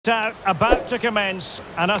Out, about to commence,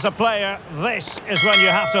 and as a player, this is when you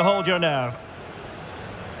have to hold your nerve.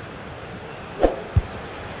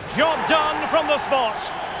 Job done from the spot.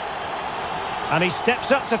 And he steps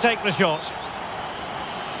up to take the shot.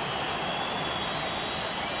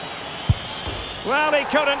 Well, he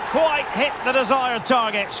couldn't quite hit the desired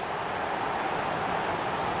target.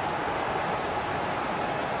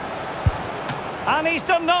 And he's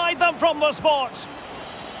denied them from the spot.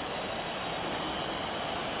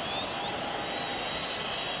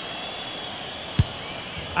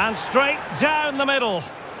 And straight down the middle.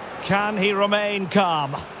 Can he remain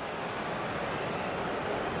calm?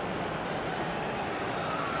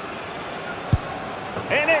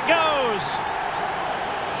 In it goes.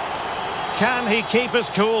 Can he keep his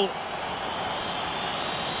cool?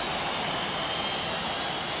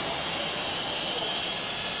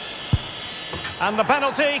 And the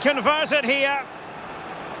penalty converted here.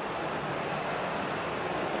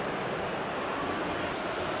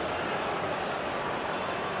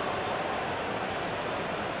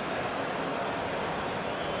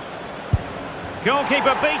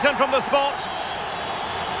 Goalkeeper beaten from the spot.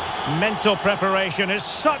 Mental preparation is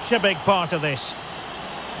such a big part of this.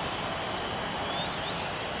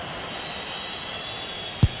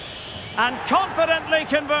 And confidently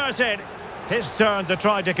converted. His turn to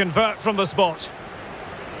try to convert from the spot.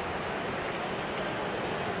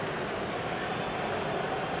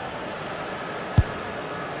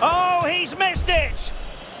 Oh, he's missed it!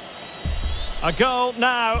 A goal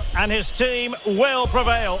now, and his team will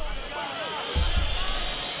prevail.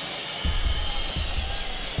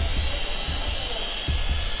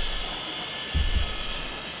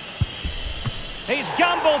 He's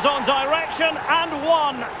gambled on direction and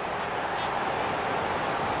won.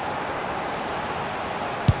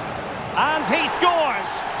 And he scores.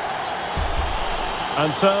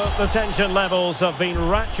 And so the tension levels have been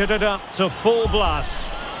ratcheted up to full blast.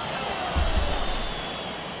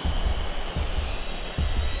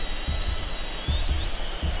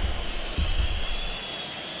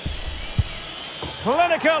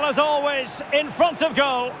 Clinical as always, in front of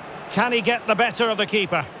goal. Can he get the better of the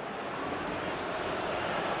keeper?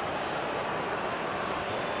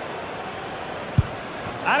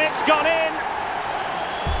 And it's gone in.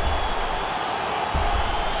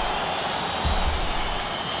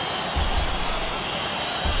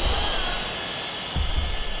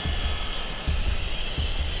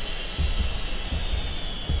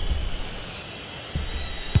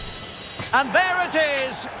 And there it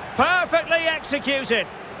is, perfectly executed.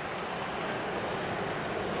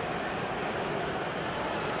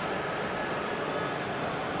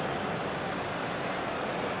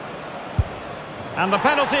 And the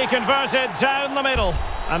penalty converted down the middle.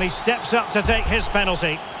 And he steps up to take his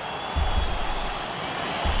penalty.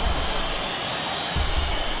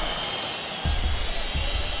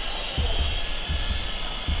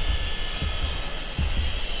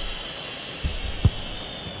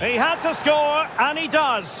 He had to score, and he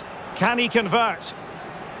does. Can he convert?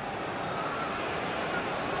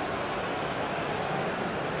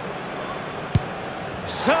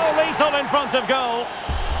 So lethal in front of goal.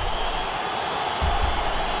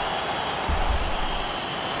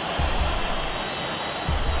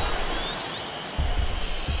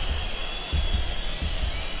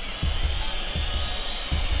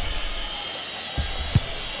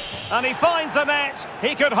 And he finds the net.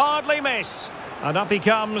 He could hardly miss. And up he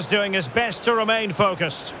comes, doing his best to remain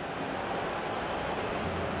focused.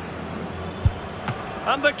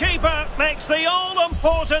 And the keeper makes the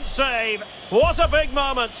all-important save. What a big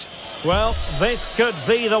moment. Well, this could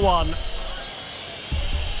be the one.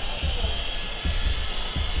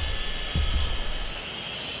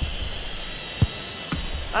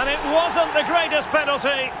 And it wasn't the greatest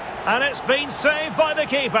penalty. And it's been saved by the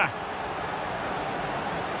keeper.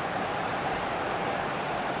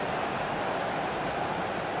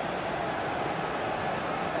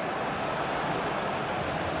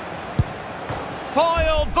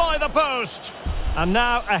 Foiled by the post. And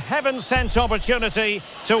now a heaven-sent opportunity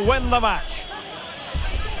to win the match.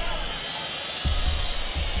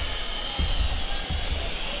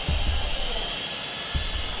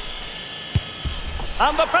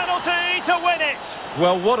 And the penalty to win it.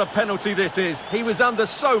 Well, what a penalty this is. He was under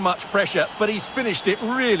so much pressure, but he's finished it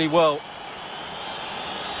really well.